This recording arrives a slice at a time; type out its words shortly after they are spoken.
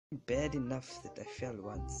bad enough that I fell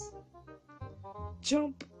once.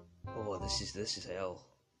 Jump! Oh, this is hell.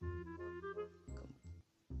 Come.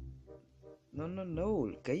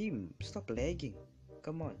 No, game, stop lagging.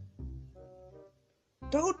 Come on.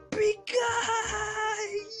 Don't be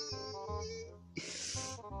guy!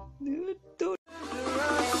 Dude, don't.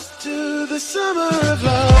 To the summer of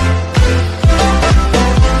love.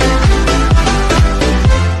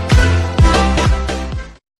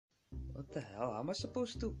 What the hell? How am I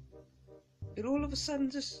supposed to? It all of a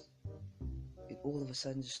sudden just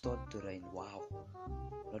started to rain. Wow.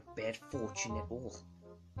 Not bad fortune at all.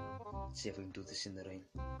 Let's see if we can do this in the rain.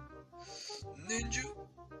 Ninja!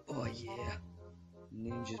 Oh yeah.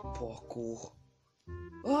 Ninja parkour.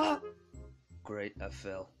 Ah! Great, I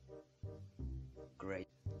fell. Great.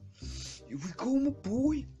 Here we go, my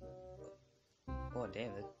boy! Oh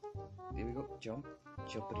damn it. Here we go. Jump.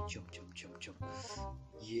 Jumpity jump, jump, jump, jump.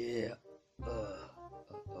 Yeah.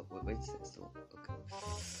 Wait, stand still. Okay.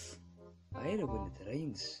 I hate it when it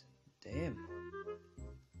rains. Damn.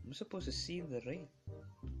 I'm supposed to see the rain.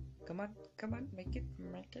 Come on, make it.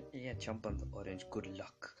 Yeah, jump on the orange. Good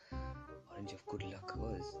luck. Orange of good luck.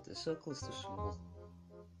 Oh, the circle is too small.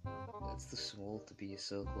 That's too small to be a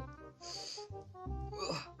circle.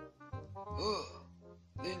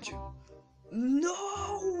 Ninja.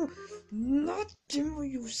 No! Not him. Are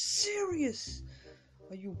you serious?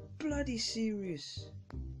 Are you bloody serious?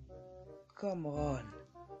 Come on.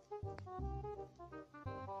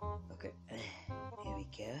 Okay. Here we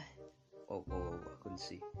go. Oh, I couldn't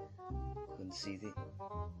see. The.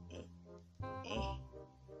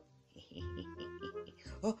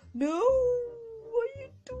 Oh no! What are you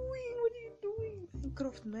doing?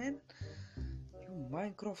 Minecraft, man. You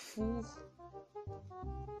Minecraft fool.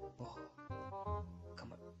 Oh.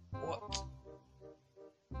 Come on. What?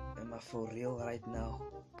 Am I for real right now?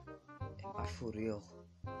 Am I for real?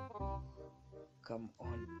 Come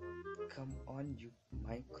on, you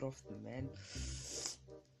Minecraft man.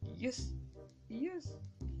 Yes.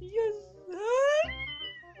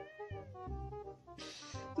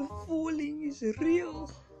 The falling is real.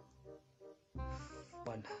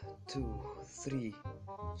 1, 2, 3.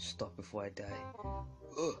 Stop before I die.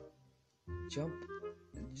 Jump,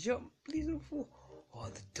 please don't fall.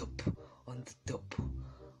 On the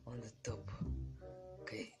top.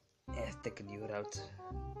 Okay, take a new route.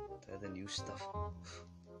 Try the new stuff.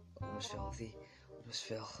 Almost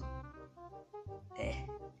fell.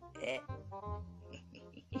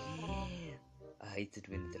 I hate it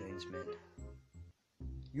when it rains, man.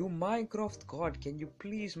 You Minecraft god, can you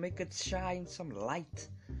please make it shine some light?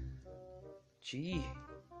 Gee.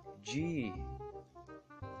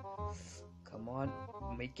 Come on,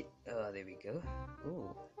 make it. There we go.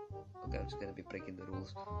 Oh, okay, I'm just gonna be breaking the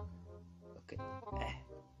rules. Okay.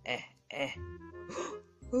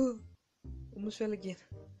 Almost fell again.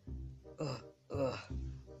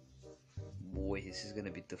 Boy, this is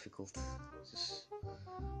gonna be difficult.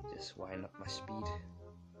 Just wind up my speed.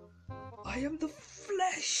 I am the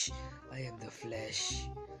Flash. I am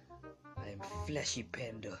Flashy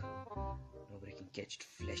Panda. Nobody can catch the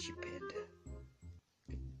Flashy Panda.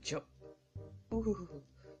 Jump. Ooh,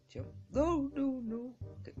 jump. No.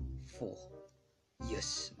 Okay, 4.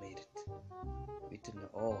 Yes, made it. Wait a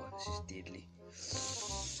minute. Oh, this is deadly.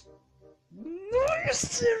 No, you're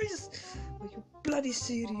serious? Are you bloody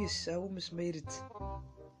serious? I almost made it.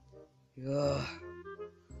 Yeah.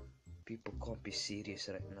 People can't be serious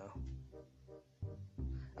right now.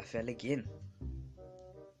 I fell again.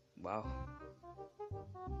 Wow.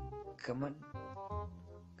 Come on.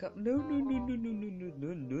 No.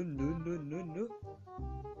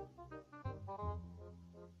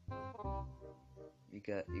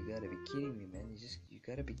 You gotta be kidding me, man. You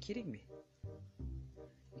gotta be kidding me.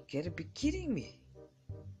 You gotta be kidding me.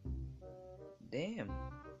 Damn.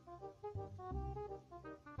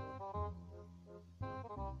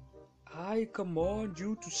 I command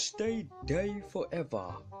you to stay day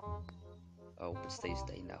forever. I hope it stays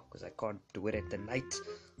day now, because I can't do it at the night.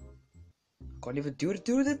 Can't even do it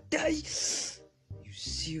during the day. You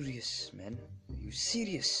serious, man? Are you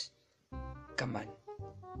serious? Come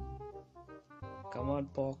on,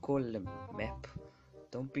 parkour map.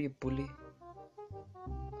 Don't be a bully.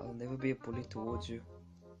 I'll never be a bully towards you.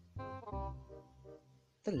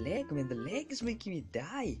 The lag, man. The lag is making me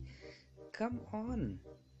die. Come on.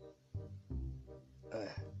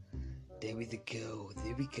 There we go.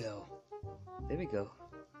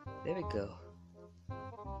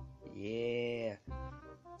 Yeah.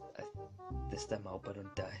 This time I hope I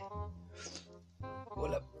don't die.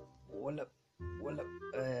 Wall up.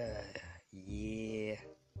 Yeah.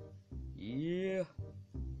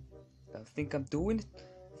 I think I'm doing it.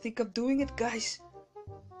 think I'm doing it, guys.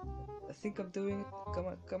 I think I'm doing it. Come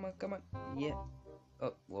on, come on, come on. Yeah.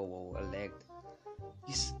 Oh, whoa, whoa, I lagged.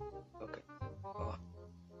 Yes. Okay. Oh,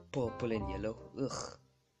 purple and yellow. Ugh.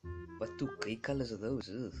 What two grey colors are those?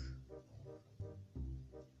 Ugh.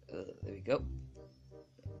 There we go.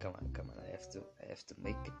 Come on, come on. I have to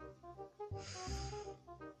make it.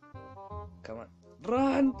 Come on.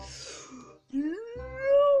 Run! No!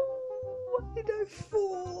 Why did I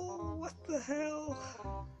fall? What the hell?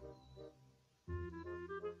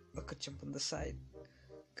 I could jump on the side.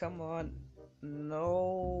 Come on.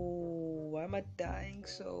 No. Why am I dying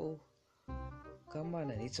so? Come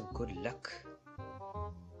on, I need some good luck.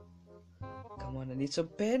 Come on, I need some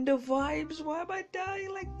panda vibes. Why am I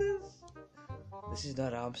dying like this? This is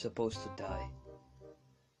not how I'm supposed to die.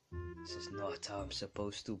 This is not how I'm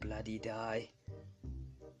supposed to bloody die.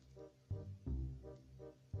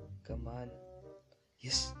 Come on.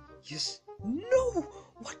 Yes, yes. No!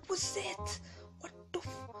 What was that? What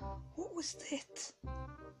was that?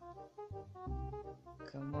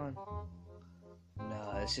 Come on.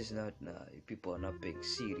 Nah, this is not. Nah, people are not being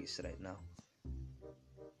serious right now.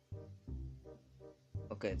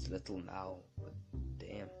 Okay, it's little now. But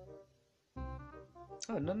damn.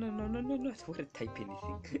 Oh, no. I don't want to type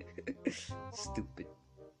anything. Stupid.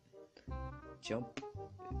 Jump.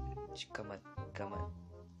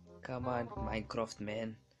 Come on, Minecraft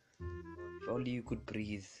man. If only you could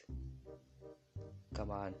breathe.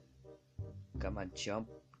 Come on, jump.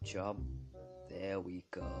 There we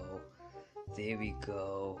go.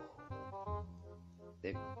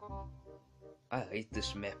 There. I hate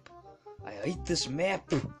this map.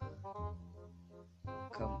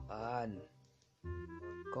 Come on.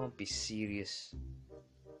 Can't be serious.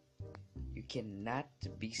 You cannot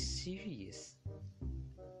be serious.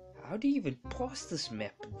 How do you even pass this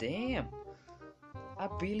map? Damn. I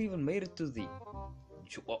barely even made it to the...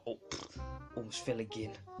 Oh, almost fell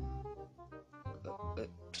again.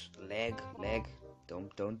 Lag.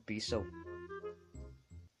 Don't be so...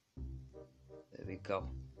 There we go.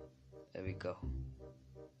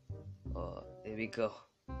 Oh, there we go.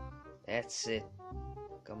 That's it.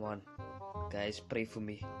 Come on. Guys, pray for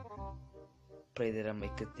me. Pray that I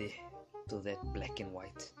make it there. To that black and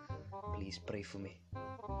white. Please pray for me.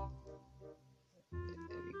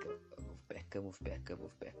 There we go. Move back.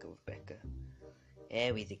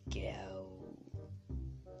 There we go.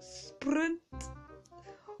 Sprint.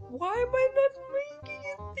 Why am I not making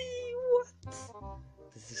it there? What?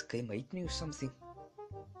 Does this game hate me or something?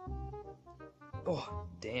 Oh,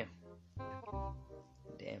 damn.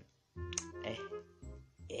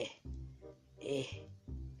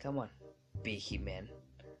 Come on, Becky man.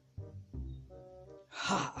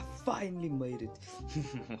 Ha! I finally made it.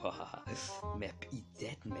 Map, eat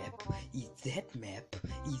that map.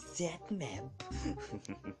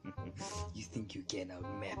 You think you can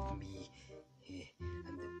outmap me?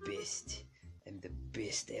 I'm the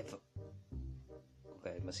best ever.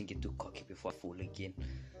 Okay, I mustn't get too cocky before I fall again.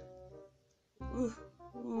 The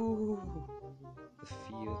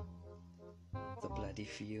fear. The bloody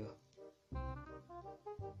fear.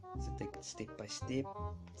 So take it step by step.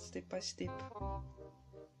 Oh,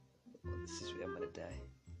 this is where I'm gonna die.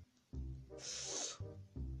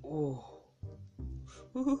 Oh.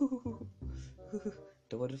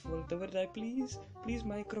 Don't want to fall, don't want to die, please. Please,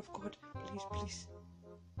 Minecraft God. Please.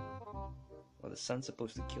 Well, the sun's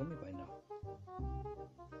supposed to kill me by now.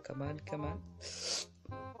 Come on.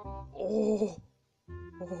 Oh,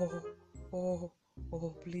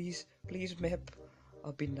 please, map.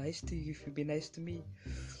 I'll be nice to you if you be nice to me.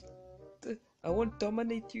 I won't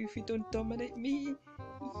dominate you if you don't dominate me.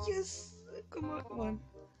 Yes. Come on. 1,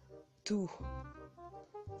 2,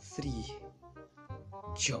 3.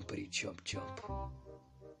 Jumpity jump.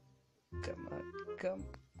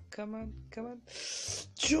 Come on.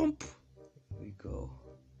 Jump.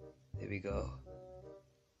 There we go.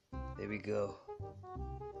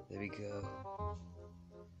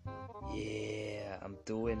 Yeah, I'm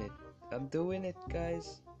doing it,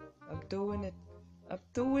 guys. I'm doing it.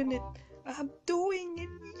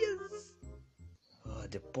 Yes. Oh,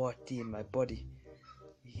 the party in my body.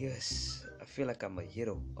 Yes, I feel like I'm a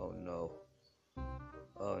hero. Oh no,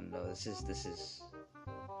 this is.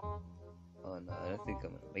 Oh no, I don't think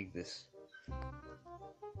I'm gonna make this.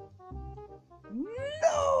 No!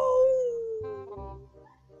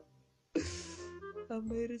 I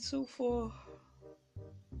made it so far,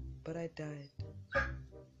 but I died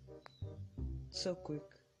so quick.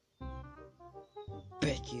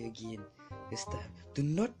 Back here again. This time, do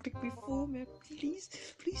not make me fall, man. Please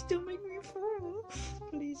don't make me fall.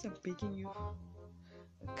 Please, I'm begging you.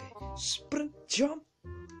 Okay, sprint, jump.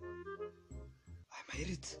 I made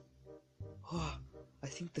it. Oh, I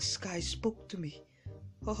think the sky spoke to me.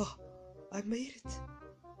 Oh, I made it.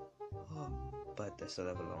 Oh, but I still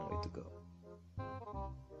have a long way to go.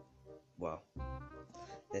 Wow,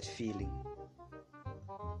 that feeling,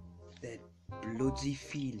 that bloody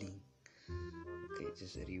feeling. Okay,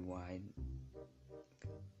 just rewind.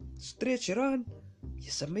 Stretch it on.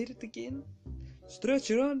 Yes, I made it again.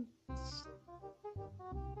 Stretch it on.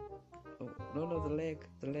 Oh, no, the leg.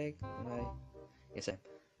 No. Yes, the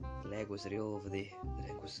leg was real over there. The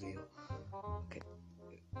leg was real. Okay.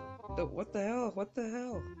 Oh, what the hell? What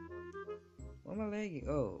am I lagging?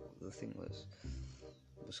 Oh, the thing it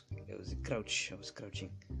was a crouch. I was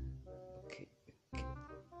crouching. Okay.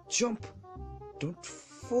 Jump! Don't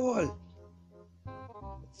fall!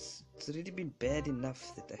 It's already been bad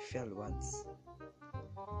enough that I fell once.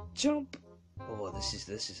 Jump! Oh, this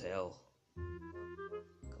is hell.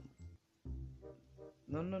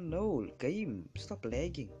 No, game, stop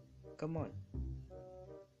lagging. Come on.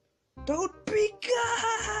 Don't be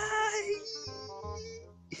gay!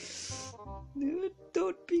 No,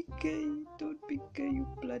 don't be gay, you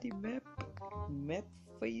bloody map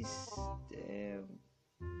face. Damn.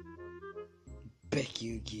 Back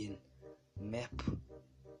here again. Map,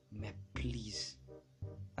 please.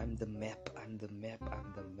 I'm the map.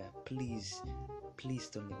 Please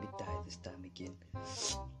don't let me die this time again.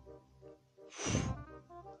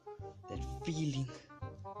 That feeling,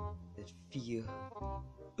 that fear.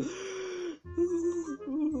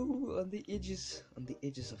 on the edges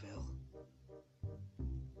of hell.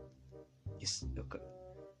 Yes, okay.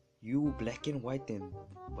 You black and white and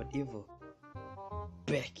whatever.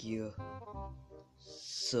 Back here.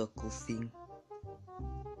 Circle thing.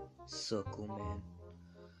 Circle, man.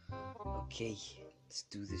 Okay, let's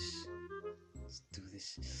do this.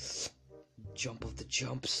 Jump of the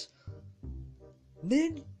jumps.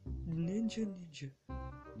 Ninja.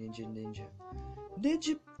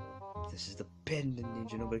 This is the pAnDa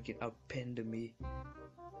ninja. Nobody can out pAnDa me.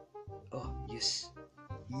 Oh, yes.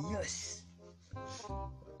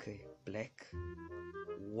 Okay, black,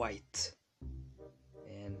 white,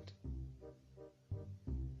 and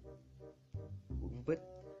but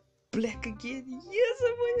black again. Yes,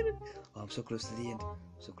 I made it. Oh, I'm so close to the end.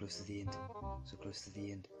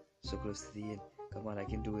 Come on, I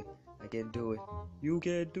can do it. You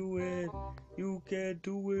can do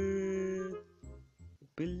it.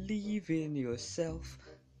 Believe in yourself.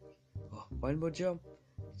 Oh, one more jump.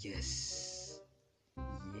 Yes.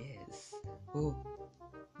 Oh,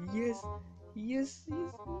 yes.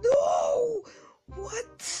 No!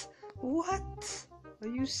 What? Are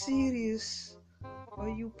you serious? Are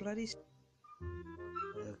you bloody...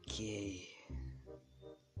 Okay.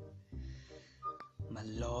 My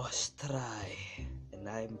last try. And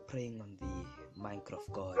I'm praying on the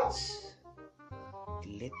Minecraft gods.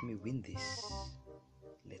 Let me win this.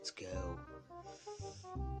 Let's go.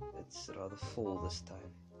 Let's rather fall this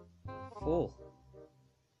time. Fall.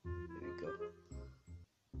 There we go.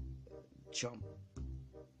 Jump.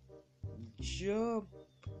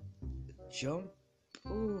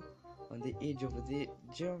 Oh, on the edge over there.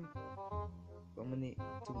 Jump. How many?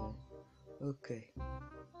 2 more. Okay.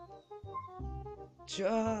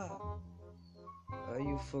 Jump. Are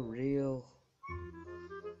you for real?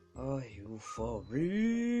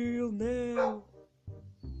 Now?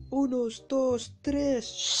 Unos, dos, tres.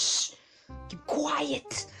 Shh. Keep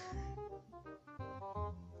quiet.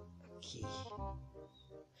 Okay.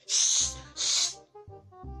 Shh.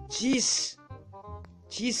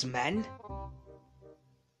 Jeez, man.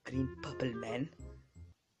 Green purple man.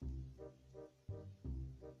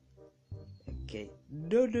 Okay.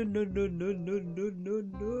 No.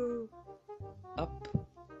 Up.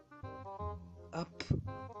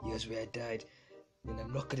 Here's where I died. And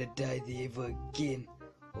I'm not gonna die there ever again.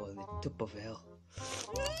 Oh, on the top of hell.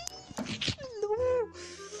 No!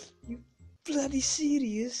 You bloody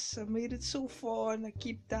serious? I made it so far and I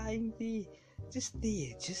keep dying there. Just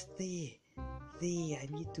there. There, I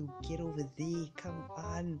need to get over there. Come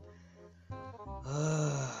on.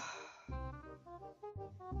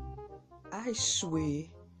 I swear,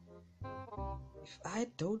 if I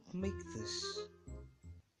don't make this,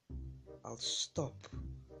 I'll stop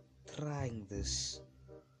trying this.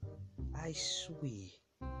 I swear.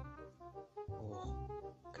 Oh,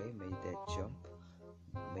 okay, made that jump.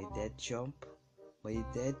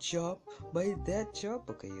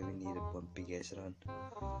 Okay, we need one big ass run.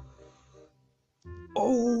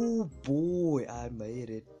 Oh boy, I made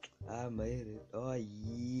it. Oh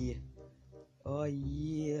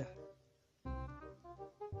yeah.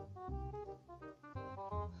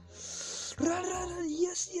 Run.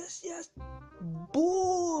 Yes.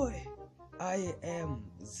 Boy, I am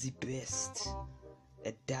the best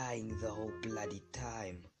at dying the whole bloody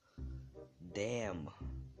time. Damn.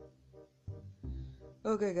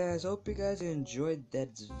 Okay guys, hope you guys enjoyed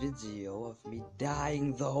that video of me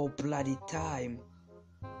dying the whole bloody time.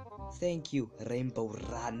 Thank you, Rainbow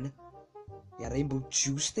Run. Yeah, Rainbow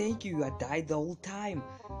Juice, thank you. I died the whole time.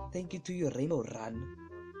 Thank you to you, Rainbow Run.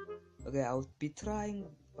 Okay, I'll be trying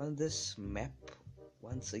on this map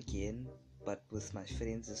once again, but with my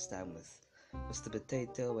friends this time, with Mr.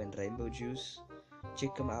 Potato and Rainbow Juice.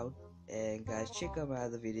 Check them out, and guys, check out my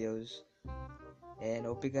other videos, and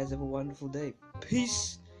hope you guys have a wonderful day.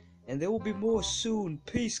 Peace, and there will be more soon.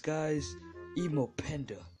 Peace, guys. EmO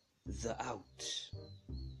pAnDa, the out.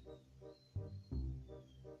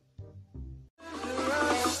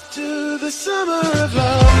 To the summer of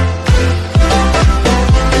love.